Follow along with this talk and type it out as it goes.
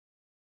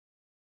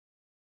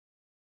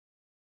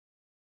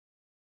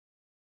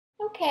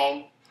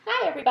Okay,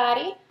 hi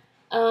everybody.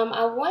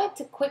 I wanted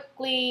to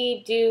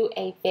quickly do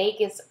a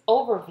Vegas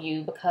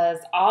overview because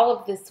all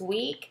of this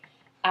week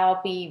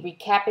I'll be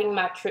recapping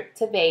my trip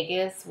to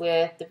Vegas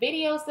with the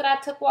videos that I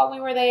took while we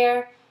were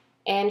there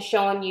and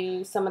showing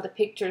you some of the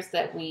pictures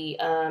that we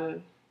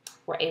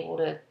were able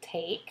to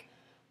take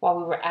while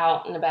we were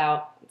out and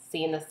about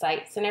seeing the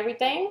sights and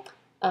everything.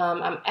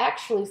 I'm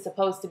actually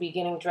supposed to be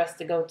getting dressed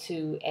to go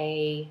to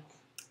a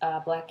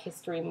Black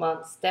History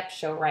Month step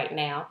show right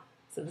now.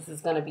 So this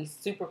is going to be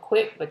super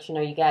quick, but you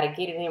know, you got to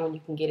get it in when you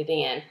can get it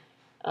in.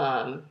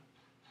 And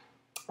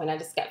I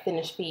just got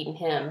finished feeding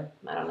him.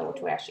 I don't know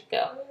which way I should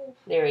go.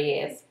 There he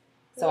is.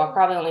 So I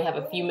probably only have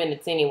a few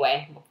minutes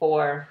anyway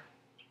before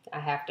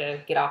I have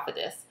to get off of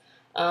this.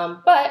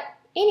 But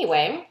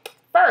anyway,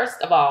 first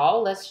of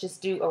all, let's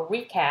just do a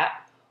recap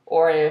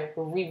or a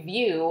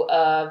review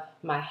of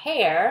my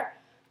hair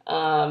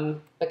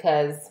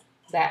because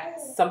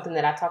that's something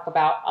that I talk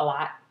about a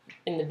lot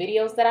in the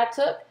videos that I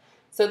took.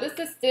 So this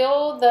is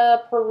still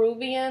the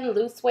Peruvian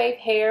loose wave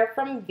hair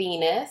from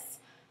Venus.com.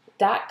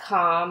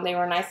 They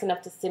were nice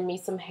enough to send me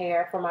some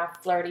hair for my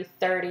Flirty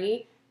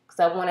 30 because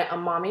I wanted a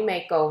mommy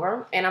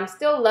makeover. And I'm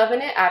still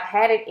loving it. I've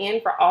had it in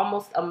for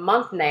almost a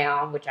month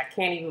now, which I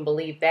can't even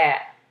believe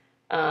that.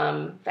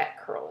 That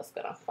curl is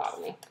going to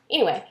follow me.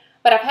 Anyway,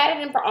 but I've had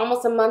it in for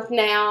almost a month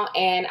now,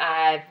 and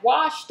I've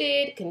washed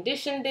it,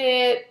 conditioned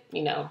it,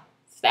 you know,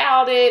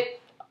 styled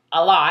it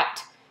a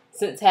lot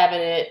since having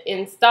it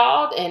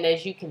installed, and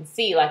as you can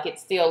see, like, it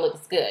still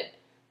looks good.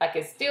 Like,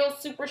 it's still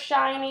super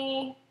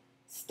shiny,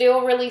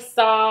 still really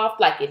soft,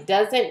 like it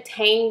doesn't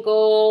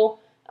tangle.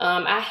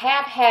 I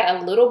have had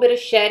a little bit of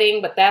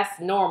shedding, but that's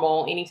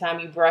normal. Anytime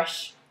you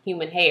brush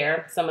human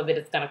hair, some of it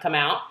is going to come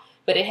out,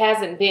 but it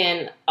hasn't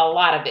been a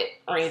lot of it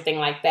or anything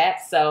like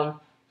that, so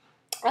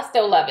I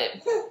still love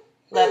it.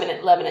 Loving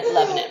it, loving it,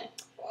 loving it.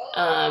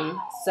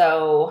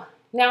 So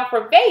now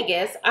for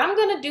Vegas, I'm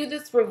going to do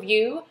this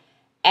review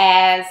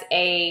as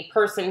a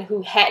person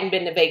who hadn't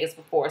been to Vegas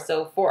before.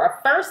 So for a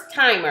first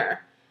timer,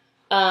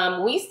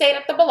 we stayed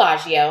at the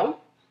Bellagio.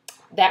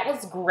 That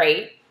was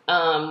great.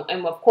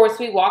 And of course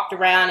we walked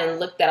around and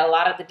looked at a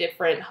lot of the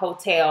different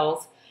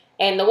hotels.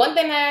 And the one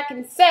thing that I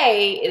can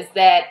say is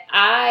that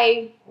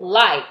I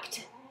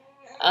liked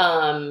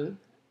the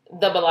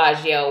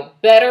Bellagio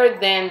better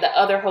than the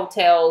other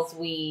hotels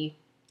we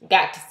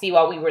got to see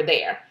while we were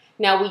there.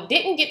 Now, we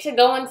didn't get to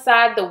go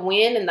inside the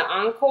Wynn and the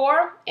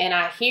Encore, and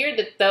I hear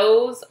that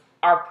those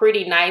are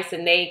pretty nice,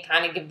 and they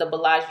kind of give the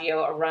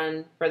Bellagio a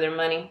run for their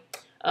money.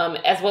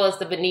 As well as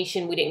the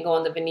Venetian. We didn't go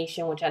in the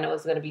Venetian, which I know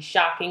is going to be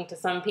shocking to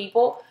some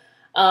people.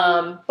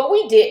 But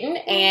we didn't,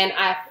 and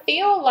I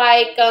feel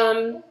like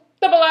the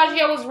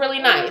Bellagio was really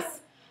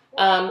nice.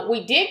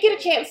 We did get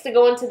a chance to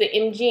go into the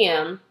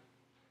MGM,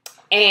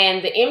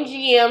 and the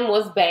MGM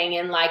was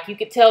banging. Like, you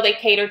could tell they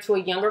catered to a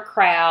younger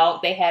crowd.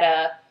 They had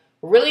a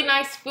really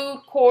nice food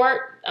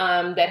court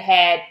that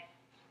had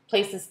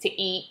places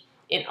to eat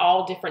in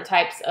all different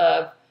types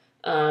of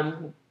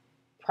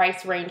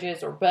price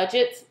ranges or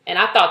budgets. And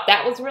I thought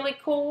that was really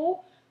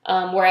cool.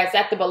 Whereas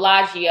at the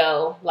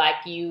Bellagio, like,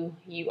 you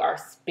are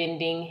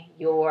spending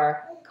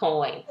your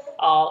coin,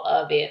 all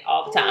of it,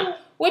 all the time.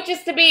 Which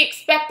is to be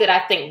expected, I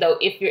think, though,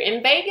 if you're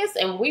in Vegas,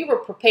 and we were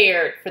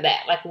prepared for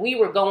that. Like, we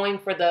were going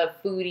for the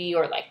foodie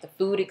or, like, the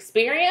food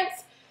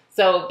experience.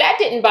 So that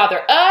didn't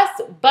bother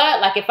us, but,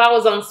 like, if I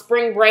was on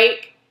spring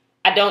break,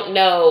 I don't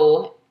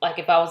know, like,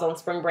 if I was on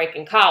spring break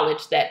in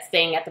college, that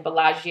staying at the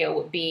Bellagio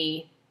would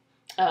be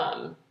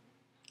a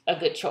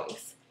good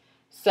choice.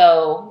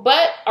 So,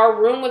 but our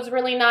room was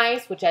really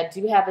nice, which I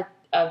do have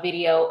a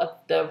video of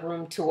the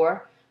room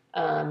tour.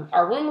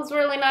 Our room was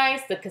really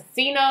nice. The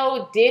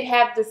casino did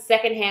have the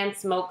secondhand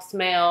smoke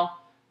smell,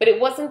 but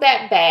it wasn't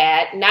that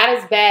bad. Not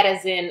as bad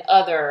as in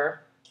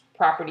other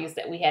properties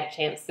that we had a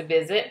chance to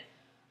visit.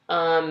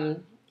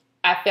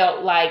 I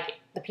felt like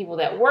the people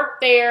that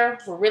worked there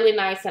were really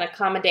nice and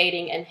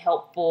accommodating and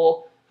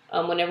helpful.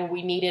 Whenever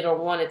we needed or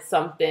wanted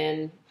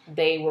something,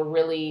 they were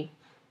really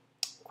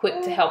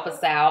quick to help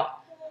us out.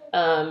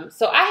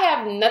 So I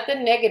have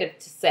nothing negative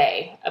to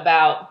say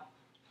about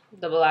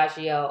the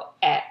Bellagio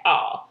at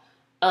all.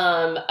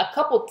 A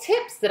couple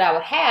tips that I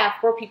would have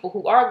for people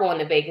who are going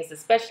to Vegas,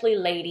 especially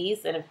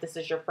ladies, and if this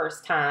is your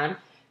first time,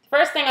 the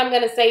first thing I'm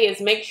going to say is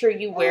make sure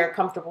you wear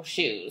comfortable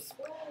shoes.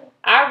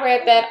 I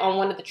read that on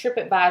one of the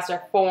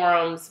TripAdvisor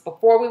forums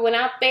before we went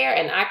out there,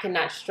 and I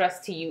cannot stress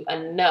to you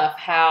enough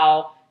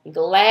how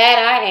glad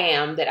I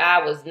am that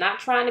I was not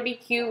trying to be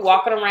cute,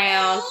 walking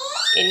around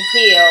in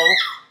heels.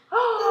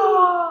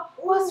 Oh,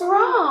 what's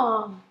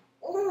wrong?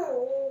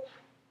 Ooh,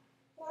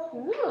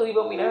 you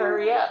want me to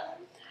hurry up?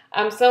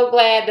 I'm so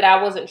glad that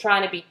I wasn't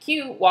trying to be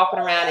cute walking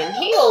around in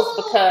heels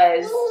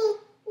because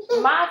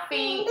my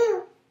feet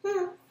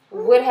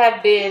would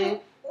have been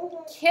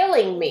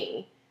killing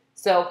me.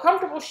 So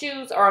comfortable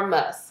shoes are a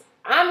must.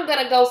 I'm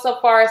going to go so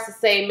far as to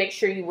say make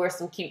sure you wear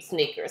some cute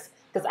sneakers.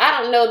 Because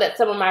I don't know that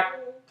some of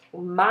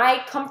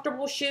my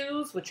comfortable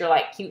shoes, which are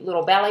like cute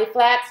little ballet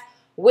flats,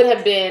 would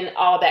have been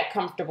all that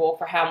comfortable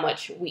for how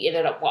much we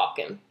ended up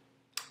walking.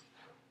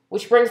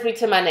 which brings me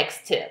to my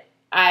next tip.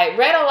 I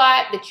read a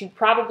lot that you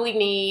probably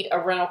need a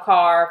rental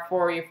car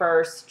for your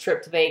first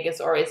trip to Vegas,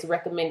 or it's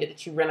recommended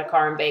that you rent a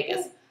car in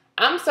Vegas.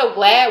 I'm so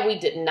glad we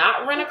did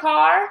not rent a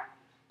car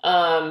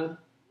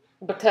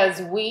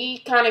because we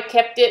kind of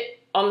kept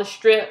it on the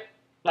Strip.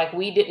 Like,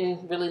 we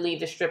didn't really leave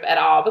the Strip at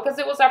all because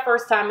it was our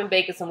first time in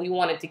Vegas and we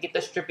wanted to get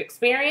the Strip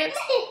experience.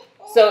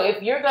 So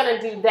if you're going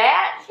to do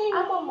that,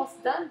 I'm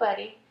almost done,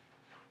 buddy.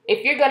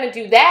 If you're going to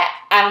do that,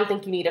 I don't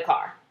think you need a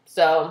car.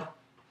 So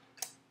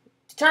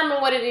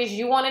determine what it is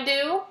you want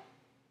to do,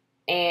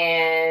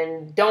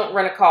 and don't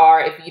rent a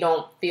car if you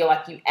don't feel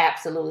like you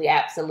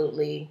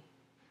absolutely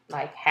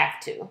like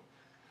have to.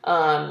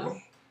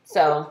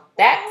 So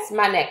that's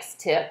my next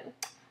tip.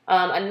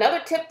 Another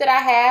tip that I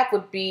have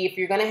would be, if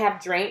you're going to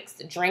have drinks,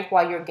 drink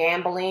while you're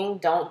gambling.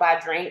 Don't buy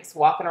drinks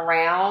walking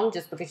around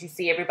just because you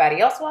see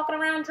everybody else walking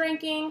around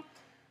drinking,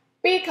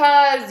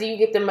 because you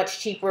get them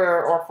much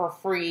cheaper or for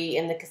free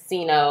in the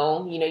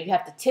casino. You know, you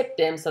have to tip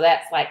them, so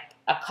that's like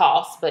a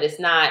cost, but it's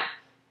not,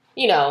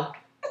 you know,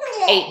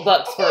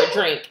 $8 for a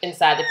drink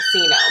inside the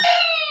casino.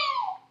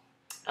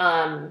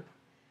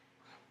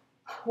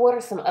 What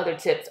are some other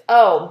tips?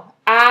 Oh,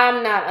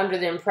 I'm not under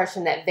the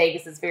impression that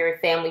Vegas is very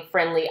family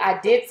friendly. I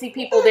did see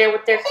people there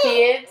with their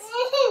kids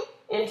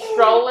in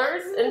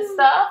strollers and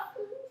stuff,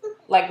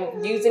 like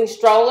using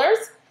strollers,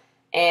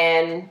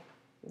 and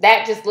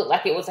that just looked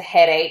like it was a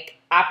headache.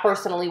 I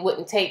personally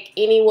wouldn't take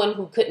anyone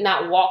who could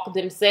not walk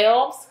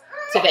themselves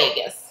to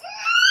Vegas.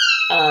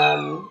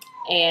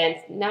 And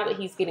now that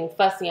he's getting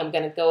fussy, I'm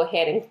going to go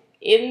ahead and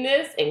end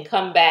this and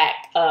come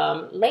back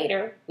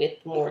later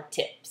with more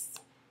tips.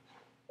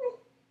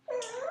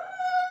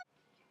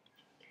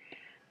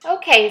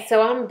 Okay,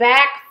 so I'm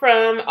back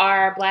from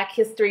our Black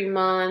History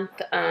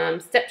Month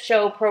step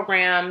show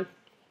program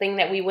thing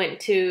that we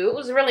went to. It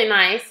was really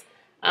nice,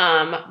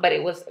 but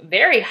it was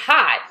very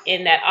hot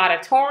in that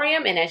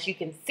auditorium, and as you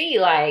can see,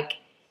 like,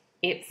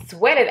 it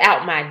sweated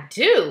out my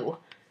dew.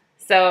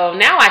 So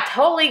now I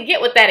totally get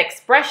what that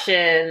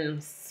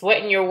expression,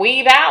 sweating your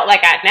weave out,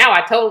 like, now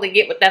I totally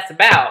get what that's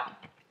about.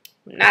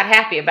 I'm not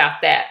happy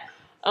about that.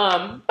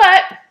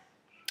 But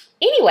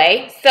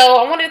anyway, so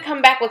I wanted to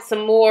come back with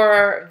some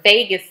more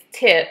Vegas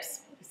tips.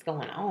 What's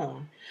going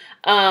on?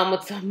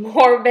 With some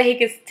more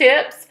Vegas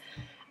tips.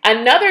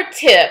 Another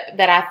tip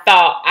that I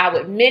thought I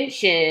would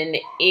mention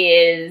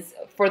is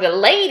for the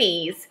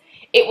ladies.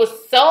 It was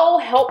so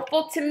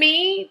helpful to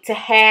me to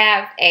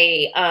have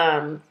a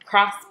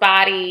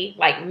crossbody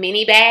like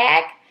mini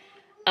bag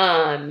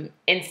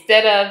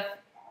instead of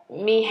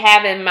me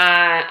having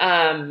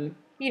my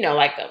you know,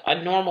 like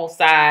a normal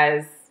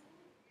size,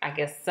 I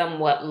guess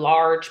somewhat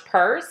large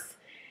purse.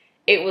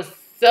 It was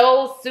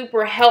so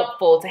super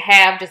helpful to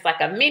have just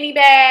like a mini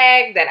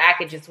bag that I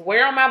could just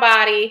wear on my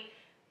body.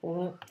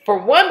 For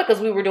one, because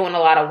we were doing a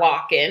lot of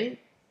walking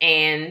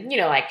and, you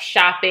know, like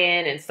shopping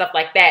and stuff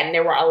like that. And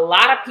there were a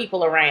lot of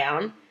people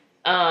around.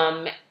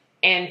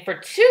 And for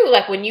two,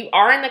 like when you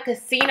are in the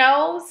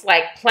casinos,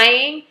 like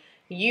playing,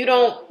 you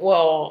don't,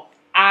 well,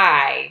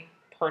 I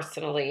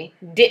personally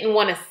didn't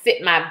want to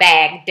sit my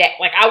bag down.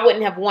 Like I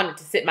wouldn't have wanted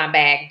to sit my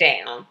bag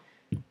down.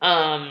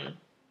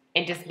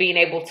 And just being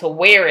able to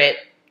wear it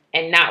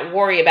and not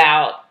worry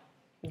about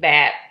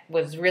that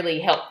was really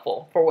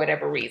helpful for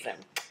whatever reason.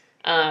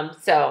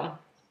 So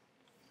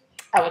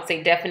I would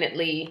say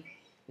definitely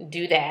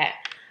do that.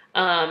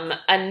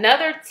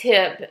 Another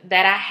tip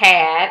that I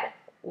had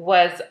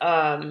was,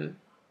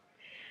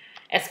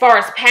 as far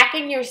as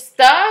packing your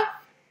stuff,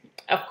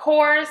 of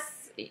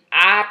course,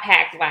 I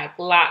packed like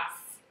lots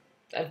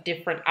of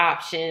different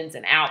options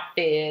and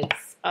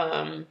outfits,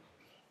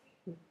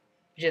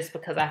 just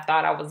because I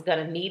thought I was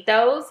going to need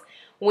those.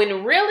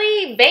 When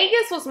really,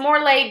 Vegas was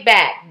more laid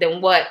back than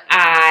what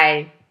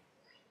I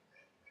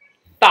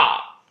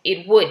thought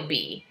it would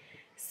be.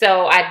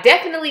 So I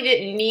definitely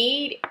didn't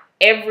need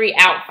every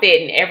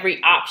outfit and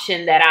every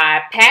option that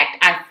I packed.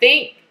 I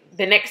think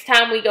the next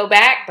time we go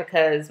back,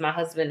 because my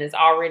husband is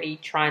already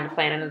trying to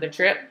plan another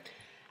trip,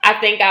 I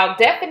think I'll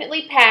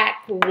definitely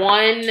pack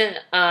one,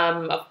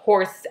 of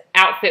course,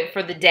 outfit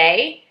for the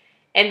day.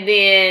 And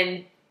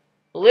then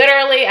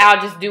literally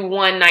I'll just do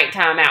one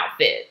nighttime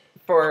outfit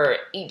for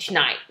each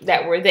night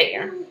that we're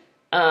there.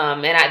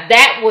 And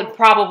that would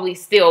probably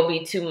still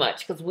be too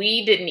much because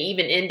we didn't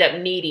even end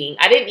up needing,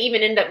 I didn't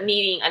even end up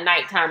needing a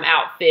nighttime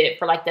outfit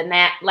for like the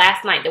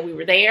last night that we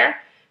were there,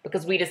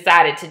 because we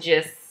decided to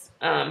just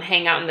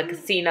hang out in the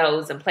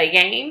casinos and play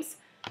games.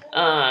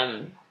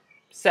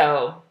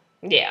 So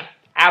yeah,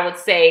 I would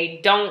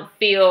say don't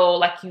feel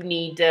like you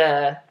need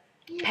to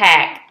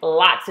pack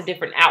lots of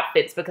different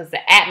outfits, because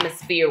the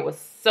atmosphere was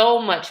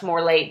so much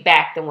more laid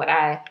back than what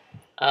I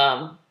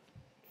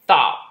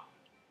thought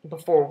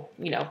before,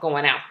 you know,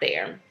 going out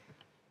there.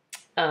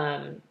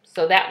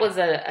 So that was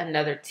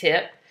another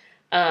tip.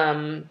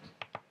 And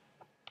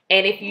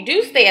if you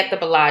do stay at the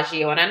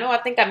Bellagio, and I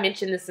think I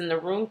mentioned this in the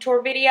room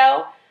tour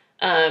video,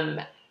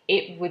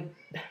 it would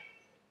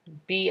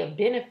be a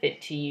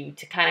benefit to you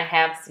to kind of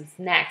have some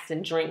snacks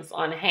and drinks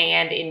on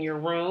hand in your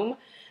room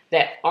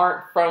that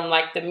aren't from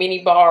like the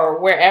mini bar or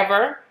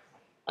wherever.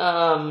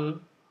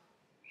 because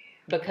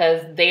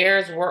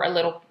theirs were a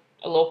little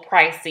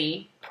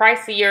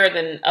pricier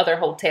than other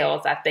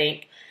hotels, I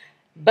think.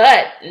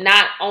 But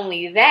not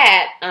only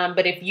that,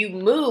 but if you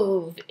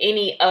move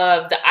any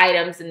of the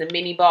items in the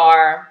mini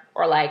bar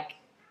or like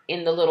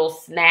in the little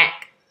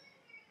snack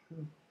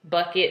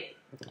bucket,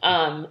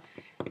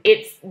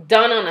 it's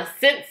done on a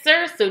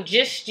sensor. So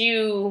just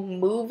you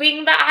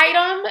moving the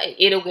item,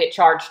 it'll get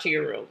charged to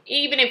your room.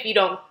 Even if you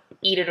don't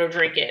eat it or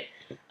drink it,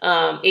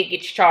 it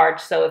gets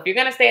charged. So if you're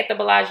going to stay at the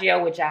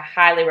Bellagio, which I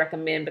highly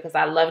recommend because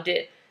I loved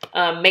it,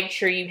 make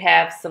sure you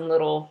have some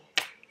little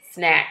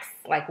snacks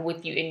like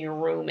with you in your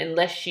room,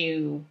 unless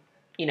you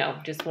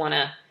just want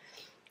to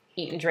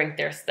eat and drink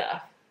their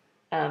stuff.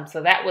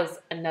 So that was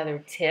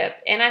another tip.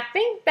 And I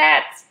think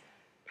that's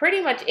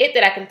pretty much it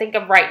that I can think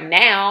of right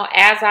now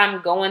as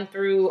I'm going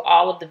through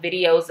all of the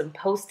videos and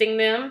posting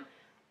them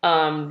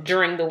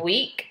during the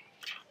week.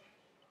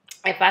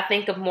 If I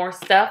think of more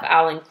stuff,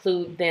 I'll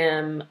include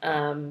them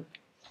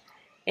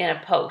in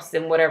a post,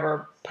 in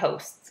whatever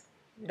posts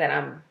that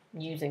I'm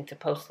using to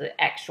post the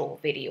actual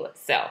video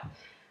itself.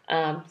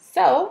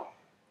 So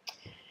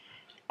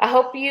I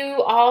hope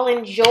you all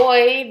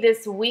enjoy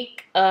this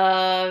week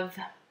of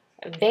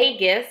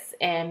Vegas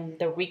and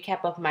the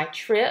recap of my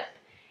trip.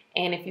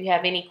 And if you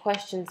have any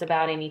questions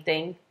about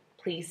anything,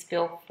 please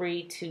feel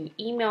free to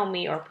email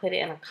me or put it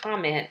in a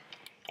comment,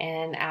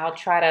 and I'll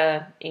try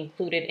to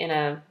include it in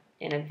a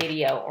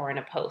video or in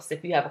a post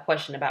if you have a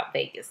question about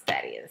Vegas,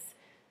 that is.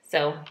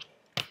 So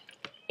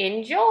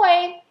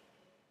enjoy!